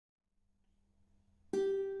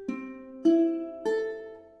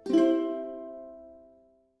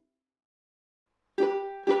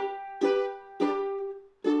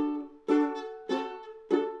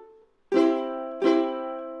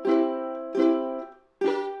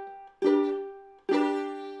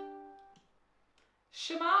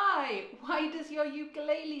Hi, why does your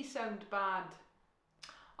ukulele sound bad?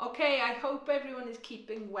 Okay, I hope everyone is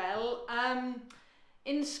keeping well.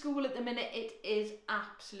 In school at the minute it is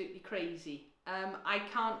absolutely crazy. I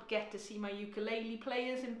can't get to see my ukulele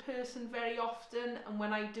players in person very often, and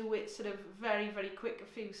when I do it's sort of very quick, a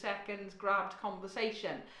few seconds, grabbed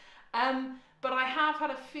conversation. But I have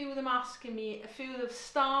had a few of them asking me, a few that have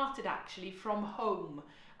started actually from home,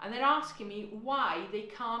 and they're asking me why they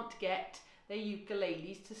can't get their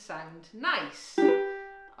ukuleles to sound nice.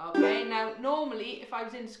 Okay, now normally if I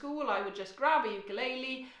was in school I would just grab a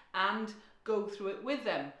ukulele and go through it with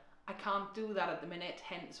them. I can't do that at the minute,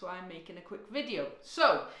 hence why I'm making a quick video.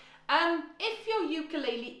 So, if your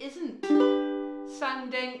ukulele isn't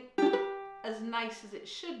sounding as nice as it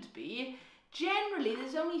should be, generally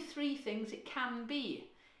there's only three things it can be.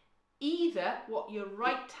 Either what your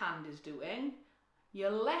right hand is doing,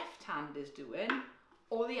 your left hand is doing,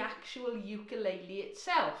 or the actual ukulele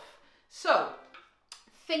itself. So,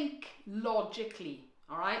 think logically,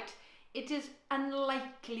 all right? It is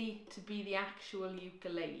unlikely to be the actual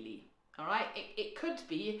ukulele, all right? It could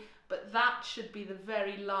be, but that should be the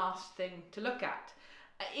very last thing to look at.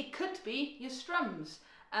 It could be your strums,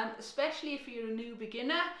 especially if you're a new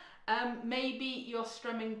beginner. Maybe you're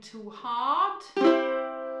strumming too hard,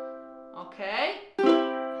 okay?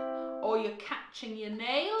 Or you're catching your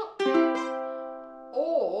nail,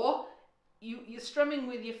 or you're strumming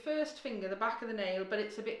with your first finger, the back of the nail, but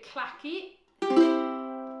it's a bit clacky.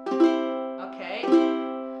 Okay,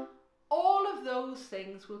 all of those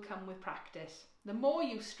things will come with practice. The more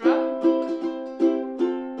you strum,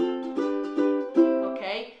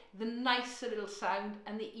 okay, the nicer it'll sound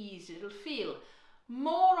and the easier it'll feel.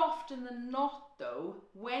 More often than not though,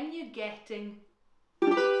 when you're getting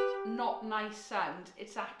not nice sound,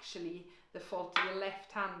 it's actually the fault of your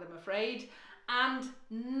left hand, I'm afraid. And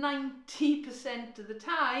 90% of the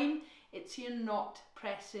time, it's you're not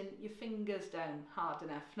pressing your fingers down hard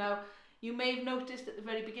enough. Now, you may have noticed at the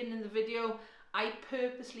very beginning of the video, I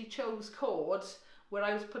purposely chose chords where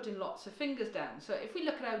I was putting lots of fingers down. So if we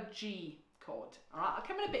look at our G chord, all right, I'll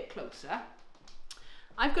come in a bit closer.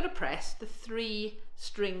 I've got to press the 3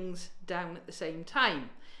 strings down at the same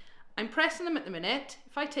time. I'm pressing them at the minute.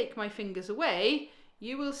 If I take my fingers away,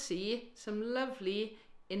 you will see some lovely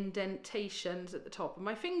indentations at the top of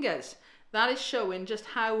my fingers. That is showing just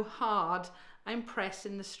how hard I'm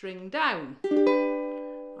pressing the string down.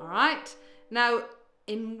 All right, now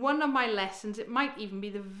in one of my lessons, it might even be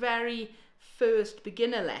the very first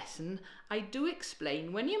beginner lesson, I do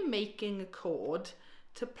explain when you're making a chord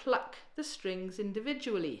to pluck the strings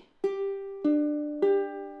individually.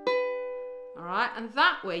 All right, and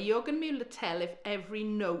that way you're going to be able to tell if every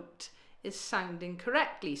note is sounding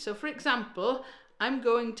correctly. So for example, I'm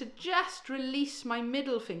going to just release my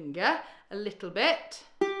middle finger a little bit.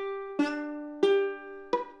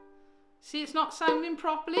 See, it's not sounding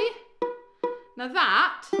properly. Now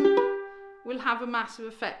that will have a massive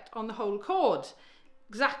effect on the whole chord.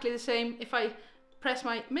 Exactly the same if I press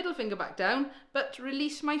my middle finger back down, but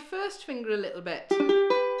release my first finger a little bit.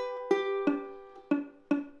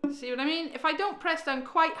 See what I mean? If I don't press down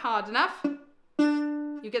quite hard enough,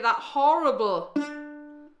 you get that horrible.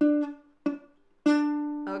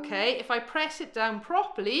 Okay, if I press it down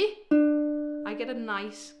properly, I get a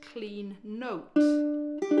nice clean note.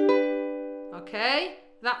 Okay,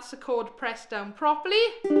 that's the chord pressed down properly.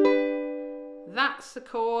 That's the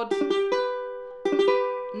chord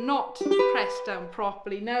not pressed down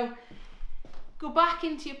properly. Now, go back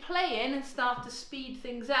into your playing and start to speed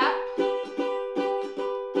things up.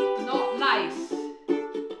 Not nice.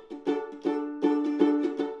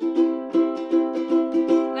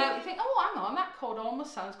 Now you think, oh hang on, that chord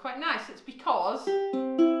almost sounds quite nice. It's because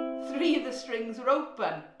 3 of the strings were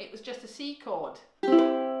open. It was just a C chord.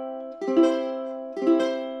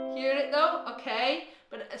 Hear it though? Okay.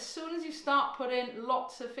 But as soon as you start putting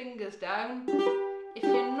lots of fingers down, if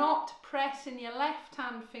you're not pressing your left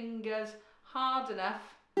hand fingers hard enough,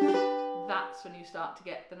 that's when you start to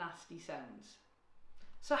get the nasty sounds.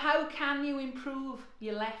 So how can you improve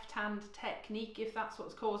your left hand technique if that's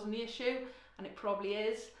what's causing the issue? And it probably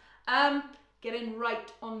is. Getting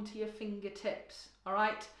right onto your fingertips, all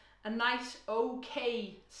right? A nice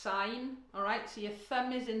OK sign, all right? So your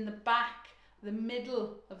thumb is in the back, the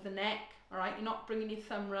middle of the neck, all right? You're not bringing your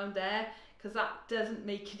thumb around there because that doesn't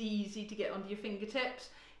make it easy to get onto your fingertips.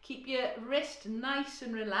 Keep your wrist nice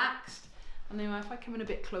and relaxed. And then if I come in a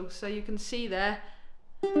bit closer, you can see there,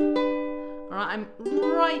 all right, I'm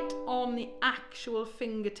right on the actual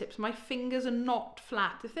fingertips. My fingers are not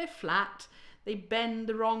flat. If they're flat, they bend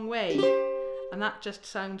the wrong way, and that just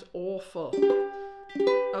sounds awful.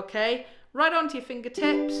 Okay, right onto your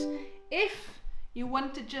fingertips. If you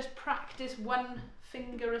want to just practice one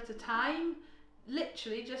finger at a time,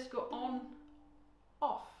 literally just go on,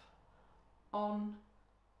 off, on,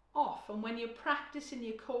 off. And when you're practicing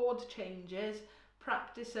your chord changes,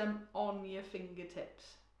 practice them on your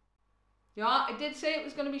fingertips. Yeah, I did say it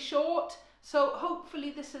was going to be short, so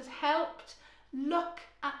hopefully this has helped. Look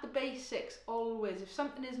at the basics always. If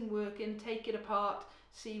something isn't working, take it apart,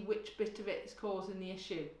 see which bit of it is causing the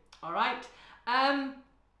issue. All right.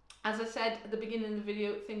 As I said at the beginning of the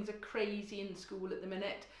video, things are crazy in school at the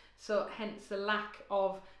minute, so hence the lack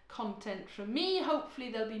of content from me.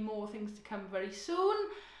 Hopefully there'll be more things to come very soon.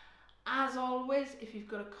 As always, if you've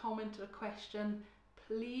got a comment or a question,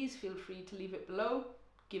 please feel free to leave it below.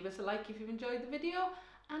 Give us a like if you've enjoyed the video,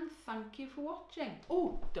 and thank you for watching.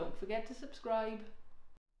 Oh, don't forget to subscribe.